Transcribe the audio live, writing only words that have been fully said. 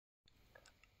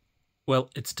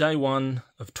Well, it's day one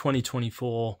of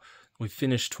 2024. We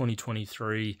finished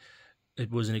 2023.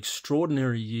 It was an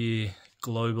extraordinary year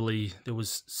globally. There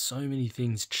was so many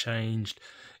things changed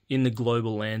in the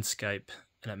global landscape,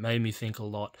 and it made me think a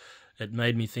lot. It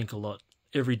made me think a lot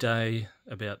every day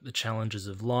about the challenges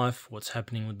of life, what's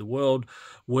happening with the world,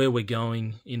 where we're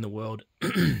going in the world.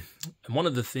 And one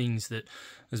of the things that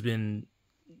has been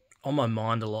on my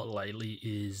mind a lot lately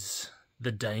is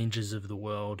the dangers of the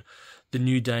world, the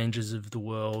new dangers of the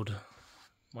world.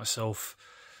 Myself,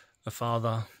 a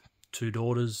father, 2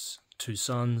 daughters, 2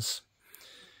 sons,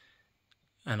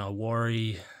 and I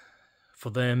worry for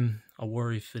them. I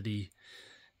worry for the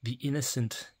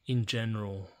innocent in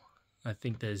general. I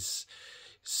think there's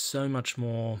so much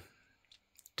more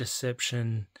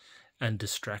deception and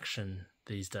distraction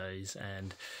these days,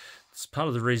 and it's part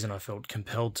of the reason I felt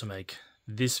compelled to make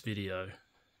this video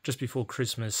just before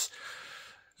Christmas.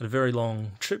 Had a very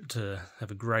long trip to have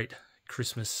a great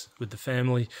Christmas with the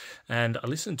family, and I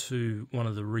listened to one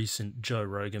of the recent Joe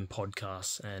Rogan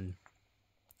podcasts, and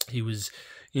he was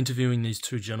interviewing these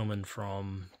 2 gentlemen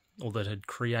that had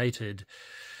created,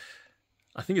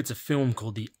 I think it's a film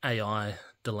called The AI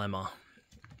Dilemma.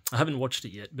 I haven't watched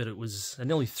it yet, but it was a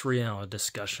nearly 3-hour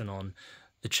discussion on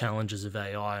the challenges of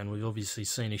AI, and we've obviously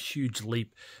seen a huge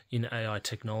leap in AI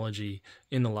technology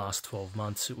in the last 12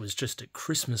 months. It was just at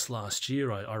Christmas last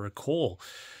year, I recall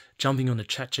jumping onto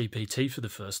ChatGPT for the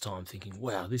first time, thinking,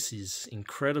 wow, this is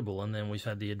incredible. And then we've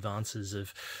had the advances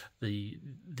of the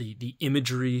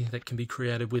imagery that can be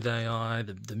created with AI,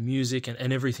 the music,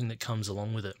 and everything that comes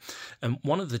along with it. And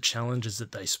one of the challenges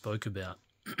that they spoke about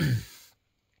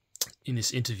in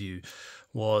this interview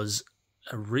was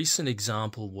a recent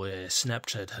example where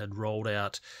Snapchat had rolled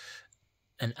out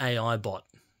an AI bot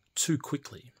too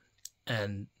quickly.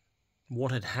 And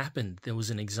what had happened, there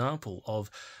was an example of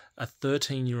a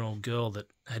 13-year-old girl that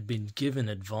had been given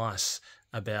advice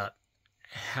about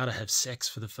how to have sex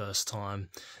for the first time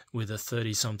with a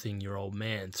 30-something-year-old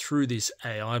man through this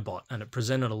AI bot. And it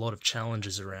presented a lot of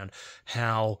challenges around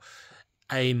how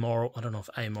amoral, I don't know if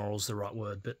amoral is the right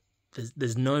word, but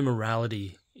there's no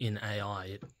morality in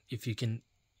AI. If you can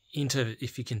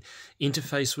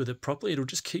interface with it properly, it'll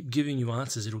just keep giving you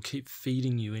answers. It'll keep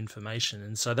feeding you information.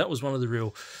 And so that was one of the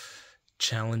real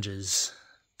challenges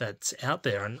that's out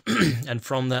there. And and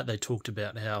from that, they talked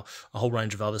about how a whole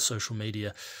range of other social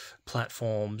media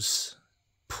platforms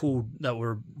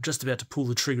were just about to pull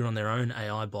the trigger on their own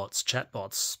AI bots,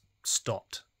 chatbots,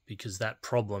 stopped because that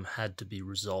problem had to be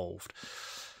resolved.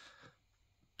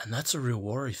 And that's a real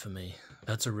worry for me.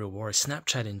 That's a real worry.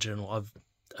 Snapchat in general, I've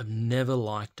never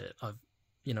liked it.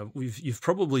 You've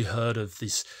probably heard of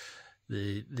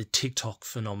the TikTok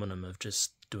phenomenon of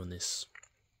just doing this.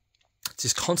 It's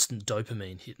this constant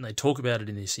dopamine hit, and they talk about it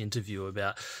in this interview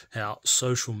about how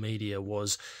social media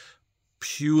was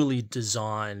purely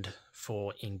designed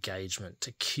for engagement,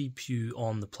 to keep you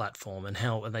on the platform, and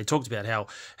they talked about how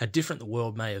different the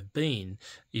world may have been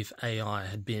if AI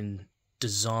had been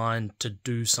designed to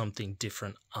do something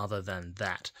different other than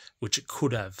that, which it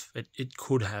could have. It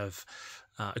could have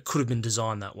been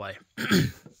designed that way.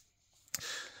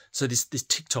 So this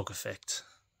TikTok effect,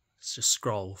 it's just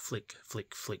scroll, flick,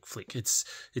 flick, flick, flick. It's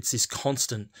this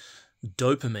constant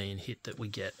dopamine hit that we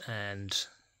get, and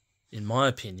in my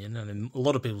opinion, and in a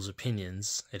lot of people's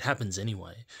opinions, it happens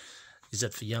anyway, is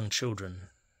that for young children,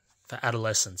 for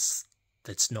adolescents,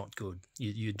 that's not good.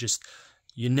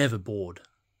 You're never bored.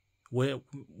 Where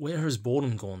has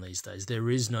boredom gone these days? There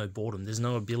is no boredom. There's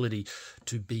no ability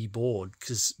to be bored,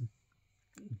 because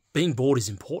being bored is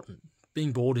important.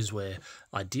 Being bored is where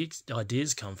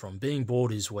ideas come from. Being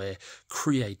bored is where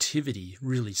creativity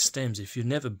really stems. If you're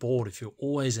never bored, if you're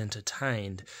always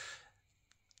entertained,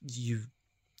 you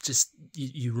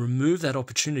remove that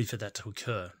opportunity for that to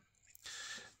occur,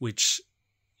 which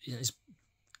is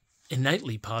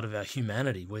innately part of our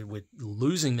humanity. We're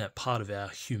losing that part of our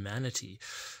humanity.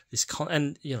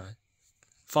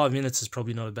 5 minutes is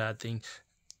probably not a bad thing.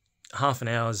 Half an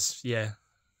hour's,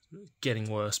 getting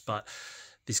worse, but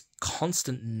this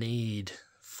constant need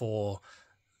for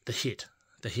the hit.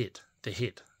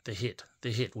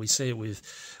 We see it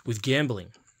with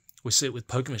gambling. We see it with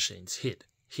poker machines. Hit.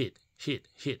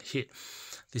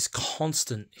 This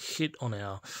constant hit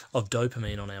of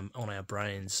dopamine on our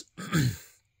brains.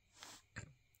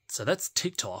 So that's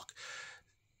TikTok.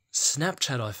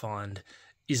 Snapchat, I find,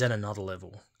 is at another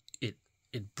level.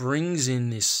 It brings in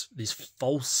this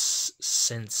false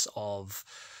sense of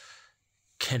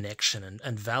connection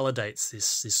and validates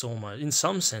this almost, in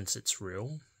some sense it's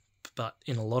real, but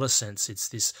in a lot of sense it's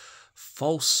this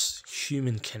false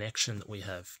human connection that we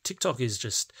have. TikTok is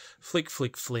just flick,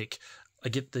 flick, flick. I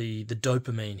get the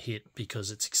dopamine hit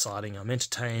because it's exciting. I'm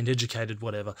entertained, educated,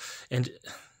 whatever, and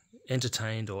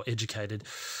entertained or educated.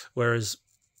 Whereas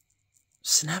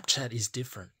Snapchat is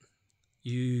different.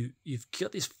 You've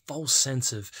got this false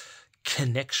sense of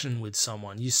connection with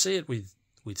someone. You see it with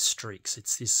streaks.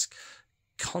 It's this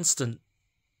constant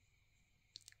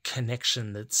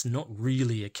connection that's not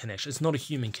really a connection. It's not a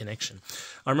human connection.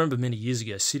 I remember many years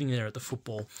ago sitting there at the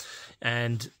football,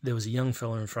 and there was a young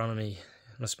fella in front of me.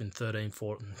 It must have been 13,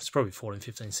 14, it's probably 14,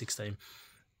 15, 16.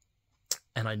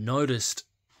 And I noticed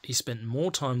he spent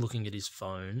more time looking at his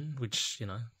phone, which, you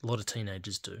know, a lot of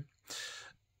teenagers do.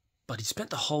 But he spent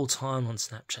the whole time on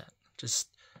Snapchat, just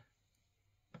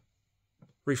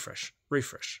refresh,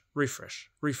 refresh, refresh,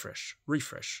 refresh,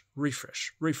 refresh,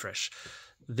 refresh, refresh.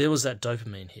 There was that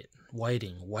dopamine hit,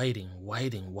 waiting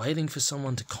for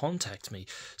someone to contact me.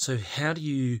 So how do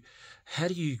you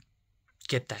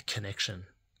get that connection?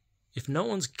 If no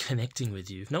one's connecting with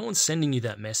you, if no one's sending you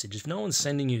that message, if no one's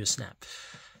sending you a snap,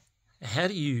 how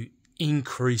do you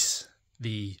increase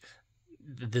the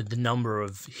number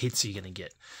of hits you're going to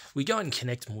get? We go out and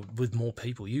connect with more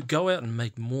people. You go out and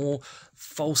make more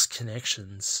false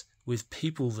connections with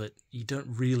people that you don't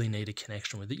really need a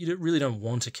connection with, that you really don't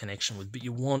want a connection with, but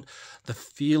you want the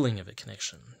feeling of a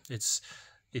connection. It's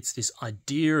this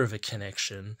idea of a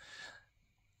connection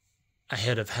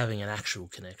ahead of having an actual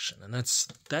connection. And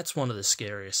that's one of the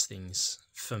scariest things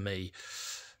for me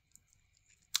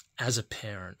as a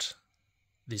parent,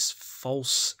 this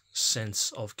false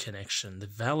sense of connection, the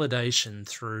validation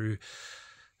through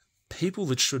people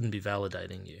that shouldn't be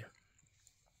validating you.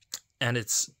 And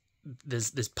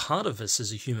there's part of us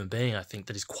as a human being, I think,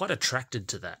 that is quite attracted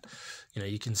to that. You know,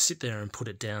 you can sit there and put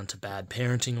it down to bad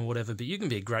parenting or whatever, but you can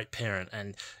be a great parent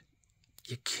and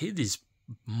your kid is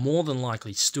more than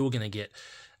likely still going to get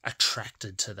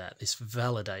attracted to that, this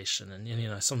validation. And, you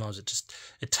know, sometimes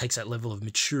it takes that level of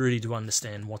maturity to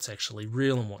understand what's actually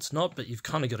real and what's not, but you've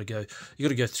kind of got to go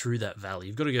through that valley.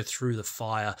 You've got to go through the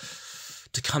fire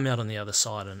to come out on the other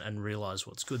side and realize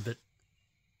what's good. But,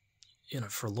 you know,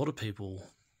 for a lot of people,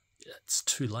 it's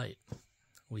too late.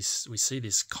 We see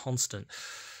this constant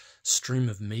stream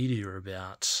of media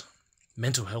about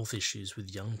mental health issues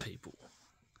with young people.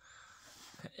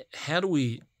 How do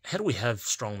we have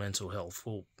strong mental health?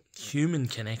 Well, human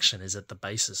connection is at the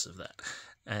basis of that.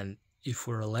 And if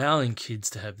we're allowing kids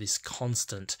to have this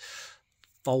constant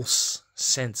false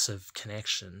sense of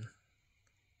connection,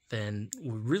 then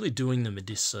we're really doing them a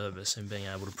disservice in being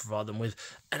able to provide them with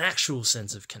an actual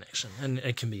sense of connection. And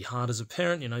it can be hard as a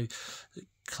parent, you know,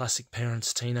 classic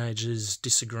parents, teenagers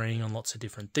disagreeing on lots of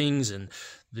different things, and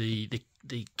the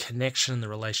connection, the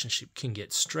relationship can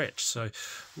get stretched. So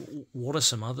what are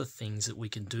some other things that we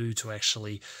can do to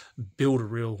actually build a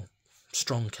real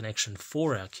strong connection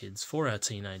for our kids, for our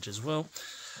teenagers? Well,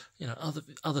 you know,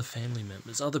 other family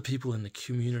members, other people in the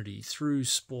community, through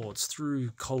sports, through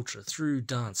culture, through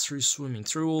dance, through swimming,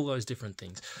 through all those different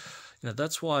things. You know,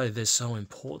 that's why they're so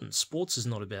important. Sports is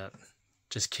not about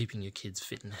just keeping your kids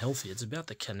fit and healthy. It's about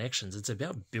the connections. It's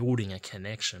about building a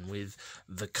connection with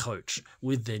the coach,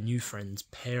 with their new friends'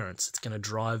 parents. It's going to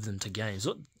drive them to games.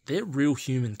 They're real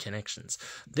human connections.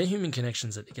 They're human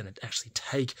connections that they're going to actually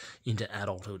take into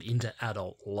adulthood, into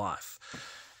adult life.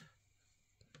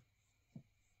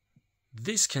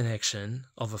 This connection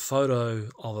of a photo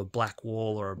of a black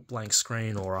wall or a blank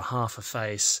screen or a half a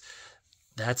face,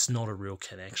 that's not a real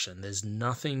connection. There's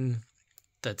nothing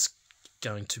that's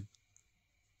going to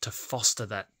foster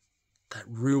that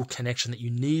real connection that you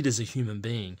need as a human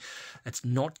being. It's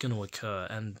not going to occur.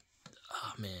 And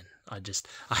oh man,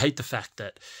 I hate the fact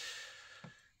that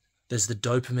there's the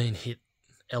dopamine hit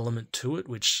element to it,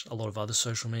 which a lot of other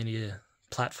social media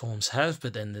platforms have,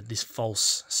 but then this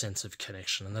false sense of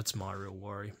connection. And that's my real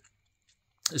worry,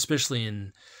 especially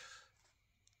in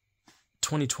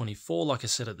 2024. Like I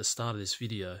said at the start of this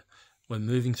video, we've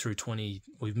moved through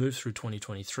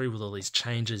 2023 with all these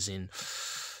changes in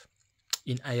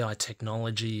AI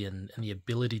technology and the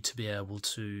ability to be able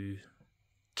to,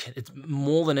 it's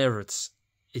more than ever,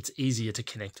 it's easier to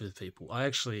connect with people.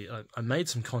 I made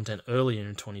some content earlier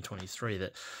in 2023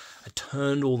 that I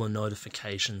turned all the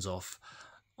notifications off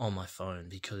on my phone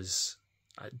because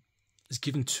I was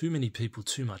giving too many people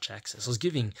too much access. I was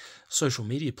giving social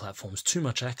media platforms too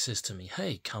much access to me.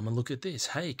 Hey, come and look at this.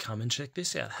 Hey, come and check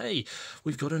this out. Hey,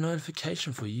 we've got a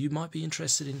notification for you. You might be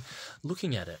interested in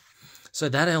looking at it. So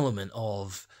that element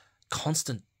of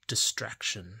constant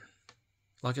distraction,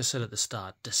 like I said at the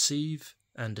start, deceive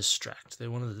and distract. They're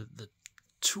one of the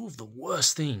two of the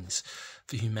worst things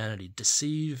for humanity.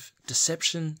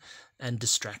 Deception and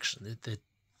distraction. They're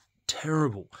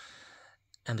terrible.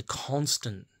 And the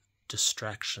constant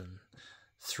distraction,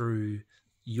 through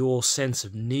your sense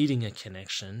of needing a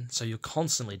connection, so you're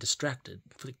constantly distracted.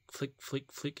 Flick, flick,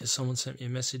 flick, flick. Has someone sent me a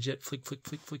message yet? Flick, flick,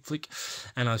 flick, flick, flick.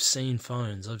 And I've seen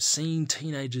phones. I've seen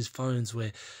teenagers' phones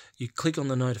where you click on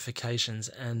the notifications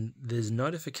and there's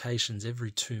notifications every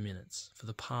 2 minutes for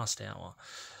the past hour.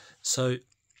 So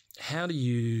how do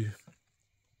you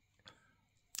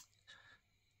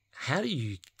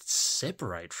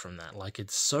separate from that? Like,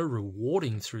 it's so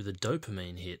rewarding through the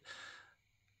dopamine hit,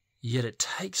 yet it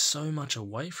takes so much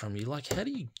away from you. Like, how do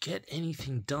you get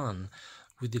anything done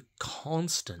with the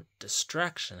constant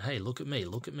distraction? Hey, look at me,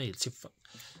 look at me. It's your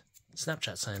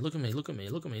Snapchat saying, look at me, look at me,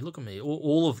 look at me, look at me.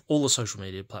 All the social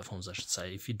media platforms, I should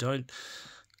say. If you don't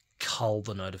cull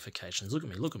the notifications, look at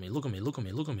me, look at me, look at me, look at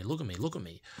me, look at me, look at me, look at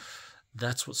me.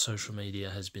 That's what social media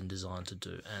has been designed to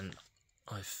do. And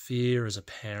I fear, as a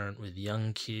parent with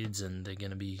young kids, and they're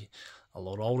going to be a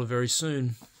lot older very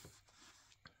soon,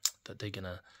 that they're going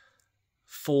to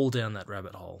fall down that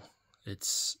rabbit hole.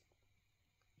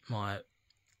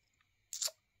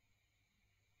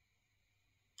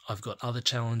 I've got other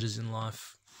challenges in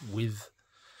life with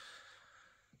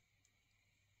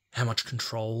how much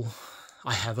control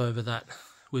I have over that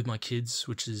with my kids,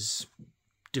 which is a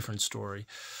different story.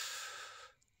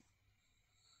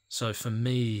 So for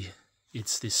me,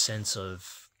 it's this sense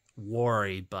of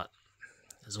worry, but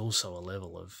there's also a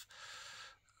level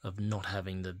of not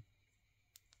having the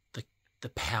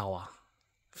power,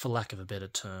 for lack of a better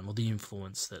term, or the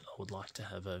influence that I would like to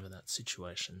have over that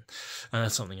situation. And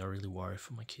that's something I really worry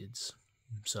for my kids.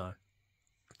 So,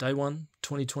 day 1,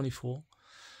 2024,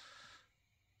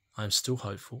 I'm still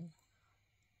hopeful.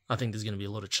 I think there's going to be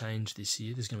a lot of change this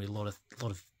year. There's going to be a lot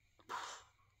of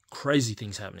crazy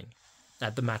things happening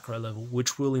at the macro level,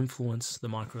 which will influence the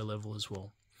micro level as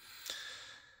well.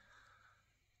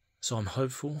 So I'm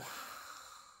hopeful,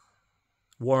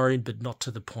 worried, but not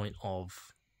to the point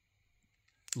of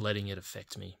letting it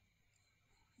affect me,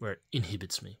 where it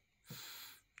inhibits me.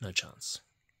 No chance.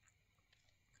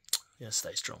 Yeah,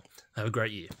 stay strong. Have a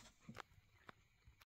great year.